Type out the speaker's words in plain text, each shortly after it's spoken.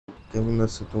কেমন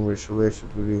আছো তোমরা সবাই? আশা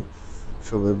করি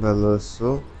সবাই ভালো আছো,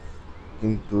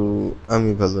 কিন্তু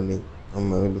আমি ভালো নেই।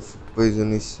 আমার হলো ফুড পয়জন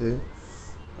হয়েছে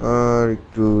আর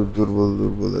একটু দুর্বল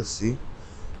দুর্বল আছি।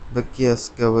 বাকি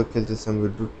আজকে আবার খেলতেছি আমরা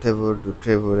ডুড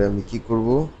ট্রেভর। আমি কি করব?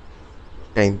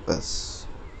 Time pass.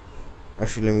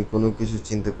 আসলে আমি কোনো কিছু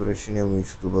চিন্তা করে আসিনি, আমি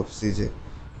শুধু ভাবছি যে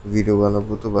ভিডিও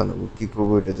বানাবো, তো বানাবো, কি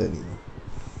করবো এটা জানি না।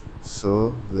 So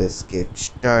let's get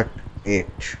start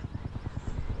it.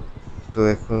 তো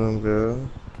এখন আমরা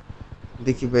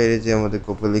দেখি বাইরে যে আমাদের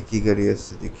কপালে কি গাড়ি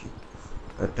আছে দেখি।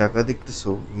 আর টাকা দেখতেছো?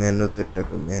 মেহনতের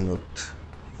টাকা, মেহনত।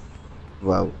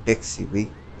 ওয়াও, ট্যাক্সি ভাই!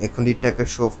 এখনই টাকা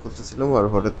শো অফ করতেছিলাম আর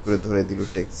হঠাৎ করে ধরে দিল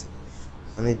ট্যাক্সি।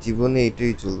 মানে জীবনে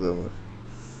এটাই চলবে আমার,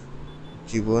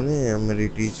 জীবনে আমার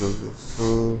এটাই চলবে। সো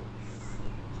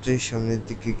সামনের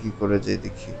দিকে কি করা যায়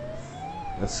দেখি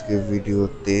আজকে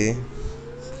ভিডিওতে।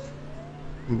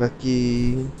 বাকি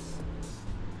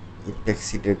এই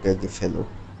ট্যাক্সিটাকে আগে ফেলো।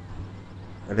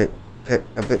 আরে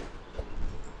আবে,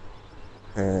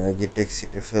 হ্যাঁ, আগে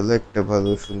ট্যাক্সিটা ফেলো, একটা ভালো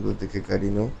সুন্দর দেখে গাড়ি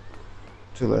নাও।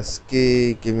 চলো আজকে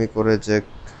গেমে করা যাক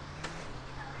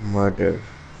মার্ডার।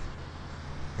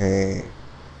 হ্যাঁ,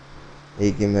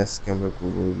 এই গেমে আজকে আমরা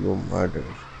করবো হইলো মার্ডার।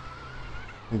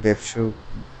 ব্যবসাও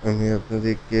আমি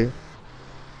আপনাদেরকে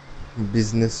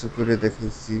বিজনেসও করে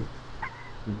দেখাইছি,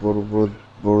 বড় বড়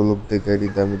বড় লোকদের গাড়ি,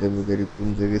 দামি দামি গাড়ি কোন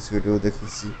জায়গায় সেটাও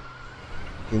দেখেছি,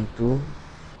 কিন্তু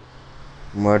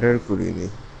মার্ডার করিনি।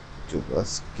 চলো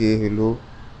আজকে হলো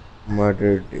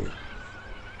মার্ডার ডে।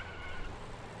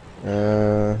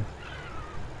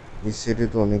 এই সাইডে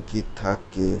তো অনেকেই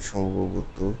থাকে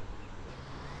সম্ভবত।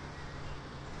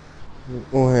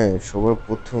 ও হ্যাঁ, সবার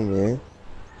প্রথমে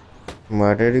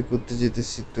মার্ডারই করতে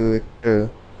যেতেছি, তো একটা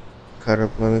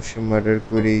খারাপ মানুষের মার্ডার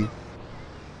করেই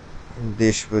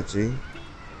দেশ বাঁচাই,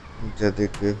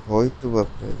 যাদেরকে হয়তো বা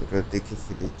আপনারা দেখে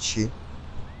ফেলেছি,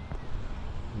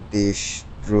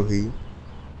 দেশদ্রোহী।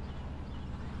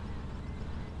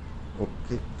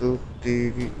 ওকে, তো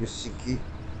তেরি এসি কি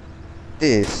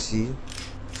তেসি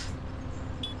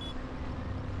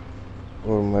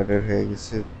ওর মার্ডার হয়ে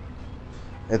গেছে।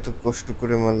 এত কষ্ট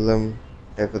করে মারলাম,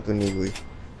 টাকা তো নিবই,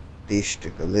 23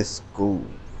 টাকা। Let's go.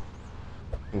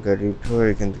 গাড়ি উঠো আর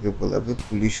এখান থেকে বলাবে।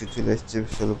 পুলিশও চলে আসছে,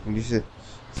 চলো পুলিশের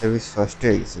সার্ভিস ফার্স্ট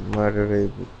হয়ে গেছে। মার্ডার হয়ে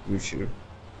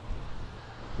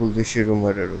পুলিশেরও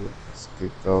মার্ডার হবে আজকে,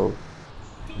 কাউ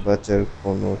বাঁচার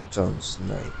কোনো চান্স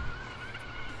নাই।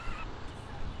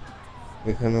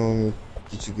 এখানেও আমি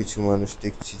কিছু কিছু মানুষ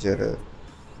দেখছি যারা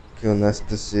কেউ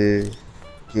নাচতেছে,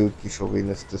 কেউ কি সবাই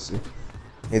নাচতেছে।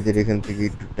 এদের এখান থেকে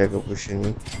একটু টাকা পয়সা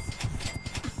নিই।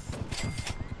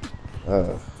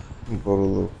 বড়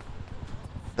লোক,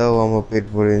 তাও আমার পেট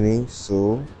ভরে নেই। So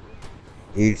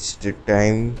it's the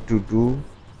time to do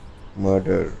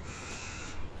murder.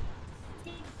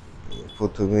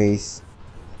 প্রথমেই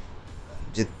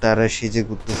যে তারা সেজে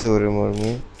করতেছে ওরে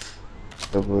মর্মে,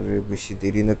 তারপরে বেশি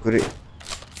দেরি না করে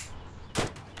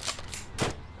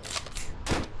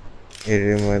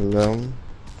এরে মারলাম।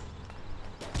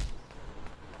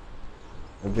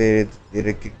 আবে,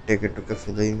 এরা কি টাকা টুকা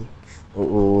ফেলাইনি?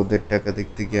 ওদের টাকা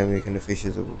দেখতে গিয়ে আমি এখানে ফেসে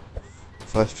যাবো।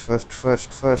 First first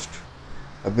first first.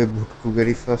 আবে ভুটকু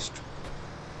গাড়ি ফার্স্ট।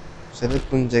 সালে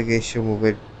কোন জায়গায় এসে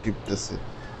মোবাইল টিপতেছে?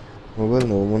 মোবাইল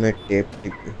না, মনে হয় ট্যাপ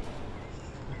টিপে।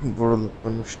 বড় লোক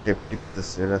মানুষ ট্যাপ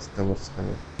টিপতেছে রাস্তা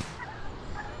মাঝখানে।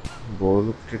 বড়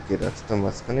লোকটাকে রাস্তা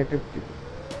মাঝখানে ট্যাপ টিপে?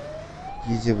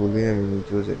 কি যে বলি আমি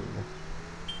নিজেও জানি না।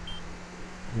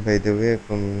 বাই দ্য ওয়ে,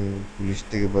 এখন পুলিশ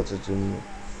থেকে বাঁচার জন্য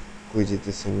কই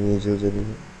যেতেছি আমি নিজেও জানি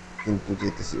না, কিন্তু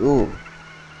যেতেছি। ও,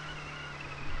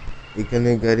 এখানে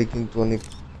গাড়ি কিন্তু অনেক,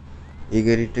 এই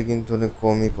গাড়িটা কিন্তু অনেক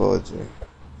কমই পাওয়া যায়।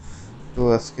 তো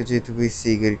আজকে যেহেতু পেয়েছি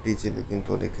এই গাড়িটাই ছিল, কিন্তু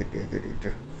অনেক হাটিয়া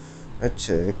গাড়িটা।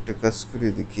 আচ্ছা, একটা কাজ করে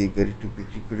দেখি, এই গাড়িটা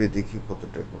বিক্রি করে দেখি কত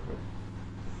টাকা হয়।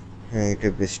 হ্যাঁ, এটা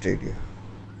বেস্ট আইডিয়া।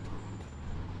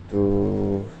 তো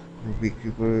বিক্রি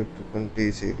করে দোকানটা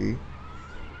এই সাইডেই,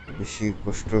 বেশি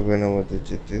কষ্ট হবে না আমাদের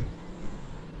যেতে।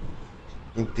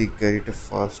 কিন্তু এই গাড়িটা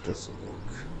ফাস্ট আছে,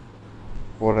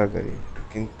 কড়া গাড়ি,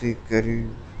 কিন্তু এই গাড়ি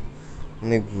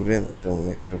মানে ঘুরে না তেমন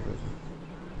একটা ভাবে।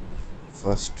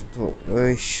 ফার্স্ট তো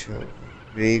ওই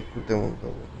ব্রেকও তেমন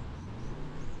পাবো না।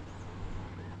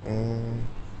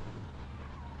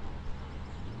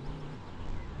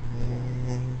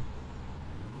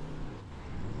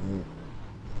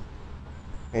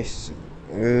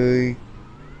 ওই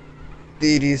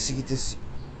তেরিয়ে শিখতেছি।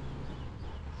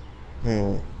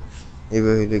 হুম,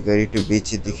 এবার হইলে গাড়িটা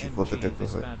বেচে দেখি কত টাকা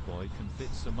হয়।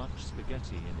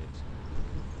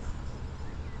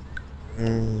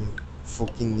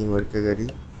 ফকিন্নি মার্কা গাড়ি।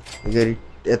 গাড়ি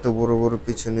এত বড় বড়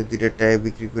পিছনে দুইটা টায়ার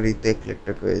বিক্রি করেই তো 1 লাখ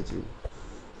টাকা হয়ে যাবে।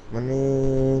 মানে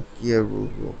কি আর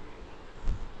বলবো,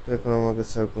 তো এখন আমার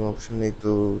কাছে আর কোনো অপশন নেই,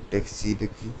 তো ট্যাক্সি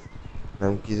দেখি,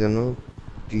 নাম কি জানো,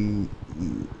 টি ই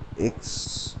এক্স,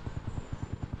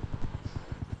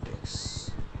 ট্যাক্স,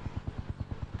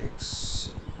 ট্যাক্সি।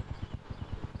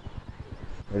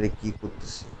 আরে কি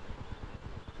করতেছি,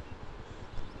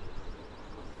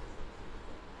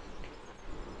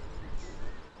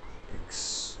 ট্যাক্স,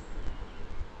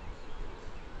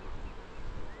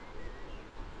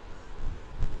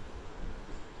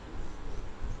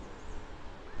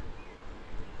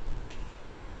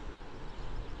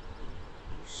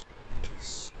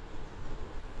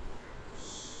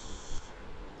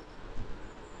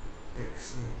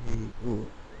 ট্যাক্সি, ও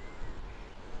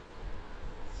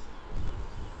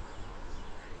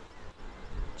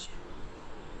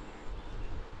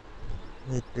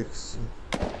এই ট্যাক্সি।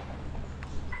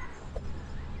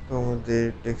 তো আমাদের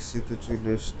ট্যাক্সি তো চলে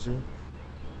এসছে,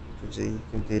 তো যাই,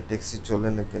 কিন্তু এই ট্যাক্সি চলে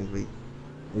না কেন ভাই?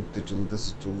 এই তো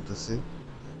চলতেছে চলতেছে।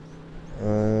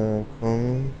 এখন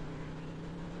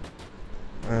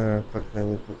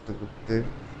পাকনামি করতে করতে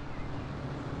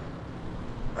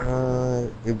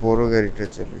এই বড় গাড়িটা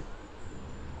চলে,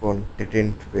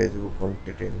 কন্টেন্ট পেয়ে যাবো,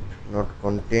 content, not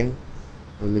content,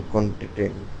 only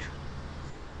content.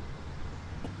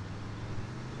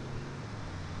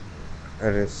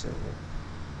 আরে স্যার,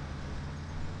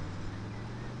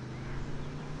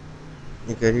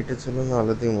 এই গাড়িটা চালানো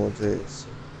আলাদাই মজা এসেছে,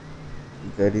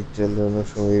 গাড়ি চালানোর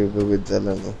সময় এভাবে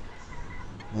চালানো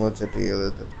মজাটাই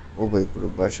আলাদা। ও ভাই পুরো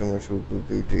বাসা মাসা উপর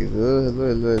উঠে গেছে, হ্যালো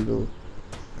হ্যালো হ্যালো,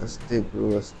 আস্তে ব্রো,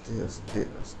 আস্তে আস্তে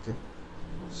আস্তে,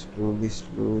 স্লোলি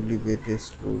স্লোলি বেটে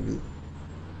স্লোলি,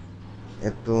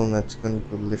 এত নাচগান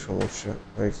করলে সমস্যা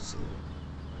হয়েছে।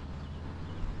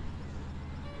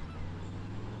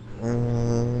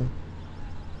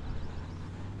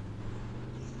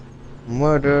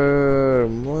 Murder,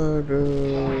 murder,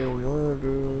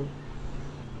 murder.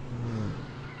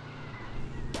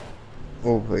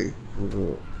 ও ভাই পুরো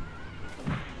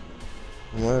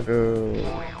মার্ডার,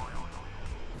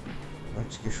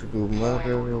 আজকে শুধু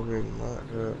মার্ডার হবে,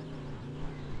 মার্ডার,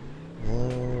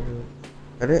 মার্ডার।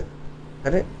 আরে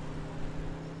আরে,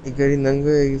 এই গাড়ি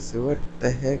নাঙ্গা হয়ে গেছে, হোয়াট দ্য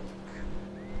হেক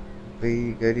ভাই,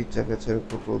 গাড়ি চাকা ছাড়া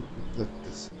কত অদ্ভুত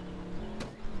লাগতেছে।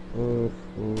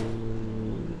 ওহো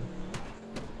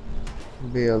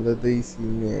ভাই, আলাদাই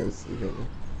সিনে আছে এখানে।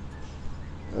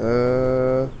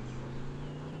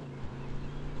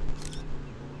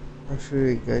 আসলে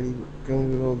এই গাড়ি কেমন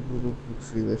যেন অদ্ভুত অদ্ভুত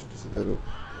ফিল আসতেছে তারও।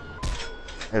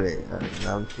 আরে আরে,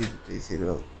 নামতে দিতেছিল,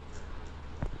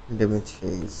 ড্যামেজ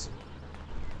খেয়ে গেছে,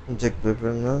 যাক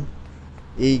ব্যাপার না।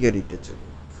 এই গাড়িটা চলো,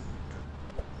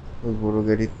 ওই বড়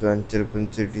গাড়ির তো আঞ্চার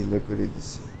পাঞ্চার ঢিলা করে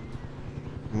দিছে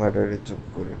মার্ডারের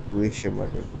চক্করে, তুই সে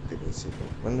মার্ডার করতে গেছিল,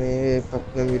 মানে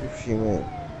পাকনামির সীমা,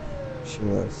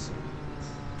 সীমা আছে।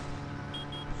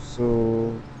 সো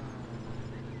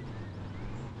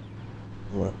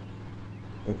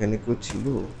ওখানে কেউ ছিল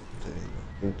জানি না,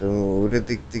 কিন্তু আমি ওটা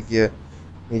দেখতে গিয়া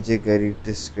নিজে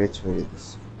গাড়িতে স্ক্র্যাচ মেরে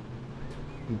দিছি,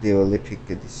 দেওয়ালে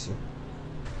ঠেকে দিছি।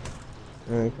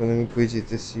 এখন আমি কই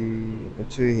যেতেছি?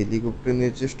 আচ্ছা, ওই হেলিকপ্টার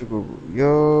নিয়ে চেষ্টা করবো,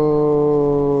 ইয়ো,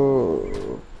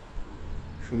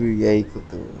 শুধু ইয়াই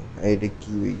করতে পারবো। এটা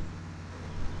কি ওই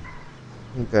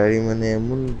গাড়ি, মানে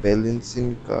এমন ব্যালেন্সিং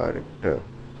কার একটা,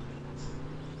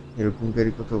 এরকম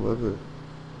গাড়ি কোথাও পাবে?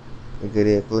 এই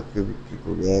গাড়ি 1 লাখে বিক্রি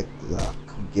করি, 1 লাখ,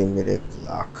 গেমের 1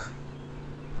 লাখ,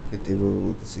 খেতে পারবো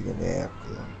বলতেছি কেন, 1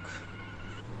 লাখ,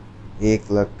 1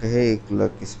 लाख का है, 1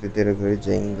 लाख किस पे तेरा घर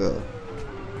जाएगा?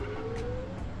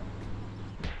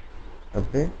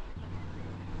 अबे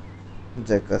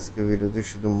যাক, আজকে ভিডিওতে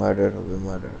শুধু মার্ডার হবে,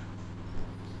 মার্ডার।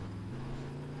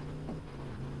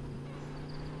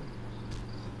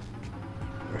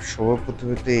 সবার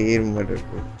প্রথমে তো এর মার্ডার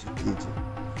করছে, কি যে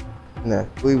না,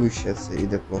 কই বসে আছে, এই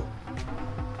দেখো,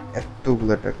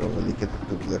 এতগুলা টাকা মালিক,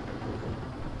 এতগুলা টাকা,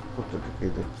 কত টাকা,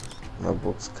 এই দেখো না,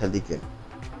 বক্স খালি কেন?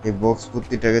 এই বক্স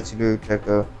ভর্তি টাকা ছিল, ওই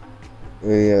টাকা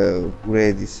ওই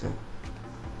পুরাই দিছে।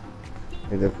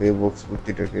 এই দেখো, এই বক্স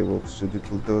ভর্তি টাকা, এই বক্স যদি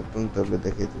খুলতে পারতাম তাহলে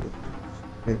দেখাইতে পারতাম,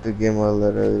 কিন্তু গেম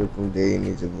আলারা এরকম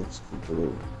দেয়নি যে বক্স খুলতে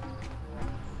পারবো।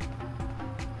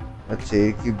 আচ্ছা,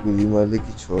 এর কি গুলি মারলে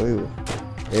কিছু হয়?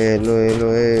 হ্যালো হ্যালো,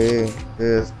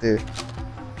 আস্তে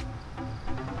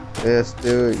আস্তে,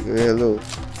 হ্যালো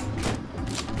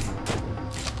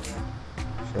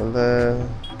শালা,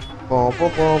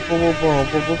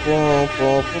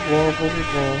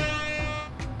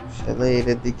 শালা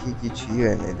এরা দেখি কিছুই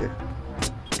হয় না এদের,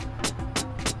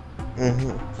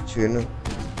 কিছুই না,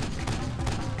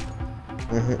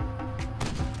 হুম হুম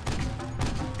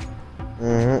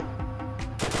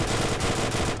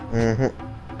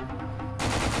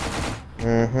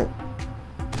হুম, হুম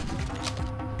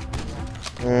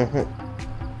হুম হুম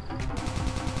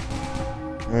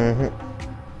হুম হুম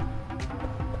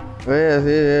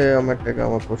আমার টাকা,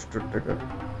 আমার কষ্টের টাকা,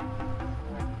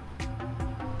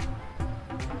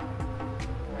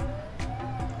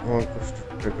 আমার কষ্টের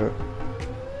টাকা,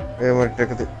 আমার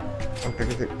টাকা দে, আমার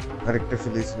টাকা দে। আরেকটা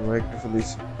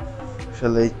ফেলেছি,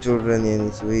 শালা এই চোররা নিয়ে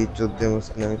নিছে, এই চোর দিয়ে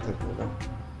মাঝখানে আমি থাকবো না।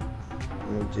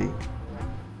 আমি যেই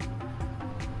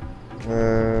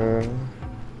আহ,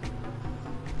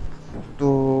 তো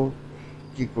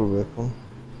কি করবো এখন?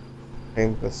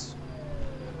 টাইম পাস,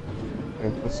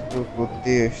 টাইম পাস তো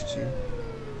করতেই এসছি।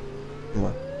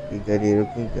 মা, এই গাড়ি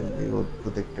এরকম কেন? এই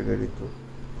অদ্ভুত একটা গাড়ি তো,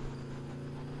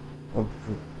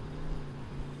 অদ্ভুত।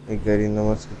 এই গাড়ির নাম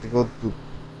আজকে থেকে অদ্ভুত।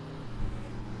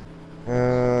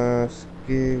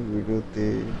 আজকে ভিডিওতে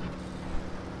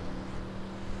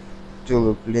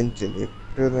চলো প্লেন চালি,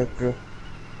 একটা না একটা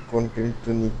কন্টেন্ট তো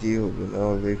নিতেই হবে, না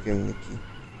হলে কেমনি কি?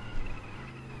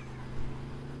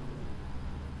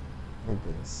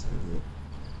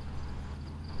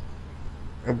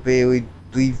 আবে ওই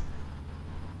দুই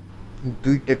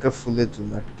 2 টাকা ফুলের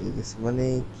জন্য আটকে গেছে, মানে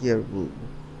কি আর বলবো,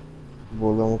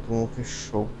 বলার মতো মুখে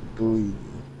শব্দই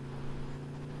নেই।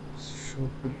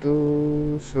 শব্দ,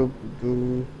 শব্দ,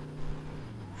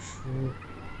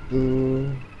 শব্দ,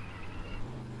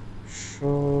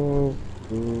 শব্দ,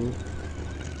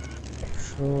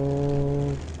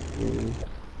 শব্দ।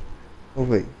 ও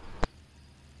ভাই,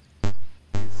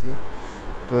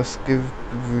 তো আজকে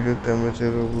ভিডিওতে আমরা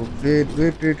চালাবো, wait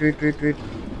wait wait wait wait wait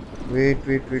wait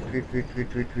wait wait wait wait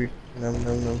wait wait wait, নাম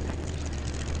নাম নাম,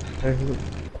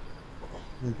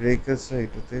 ব্রেক আছে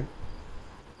এটাতে,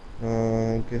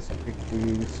 গ্যাস ব্রেক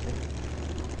পুড়িয়ে গেছে,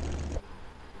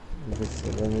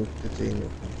 আমি উঠতে চাই না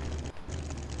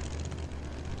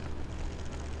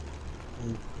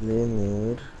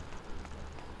প্লেনের।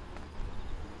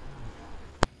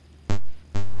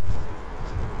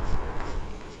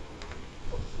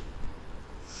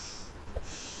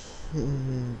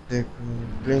 দেখুন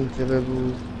প্লেন চালাবো,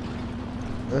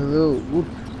 হ্যালো, উঠ,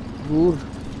 উঠ,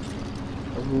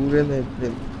 উড়ে নেই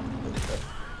প্লেন।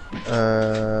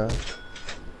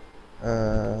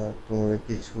 তোমরা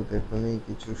কিছু দেখো নেই,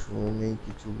 কিছু শুনো নেই,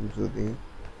 কিছু বুঝো নেই,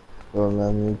 কারণ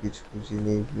আমিও কিছু বুঝি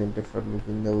নেই প্লেনটা ফাটলো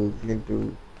কিনা, ওই প্লেনটা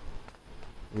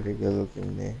উড়ে গেল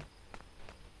কেমনে।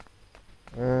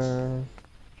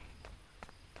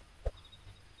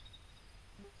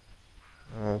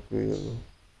 কই গেল?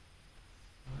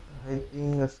 আই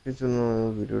থিঙ্ক আজকের জন্য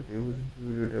ভিডিওটি,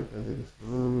 ভিডিওটি আপনাদের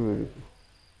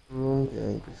করুন,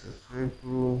 চ্যানেলটি সাবস্ক্রাইব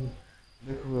করুন।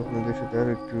 দেখুন আপনাদের সাথে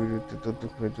আরেকটি ভিডিওতে,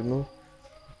 ততক্ষণের জন্য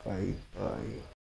বাই বাই।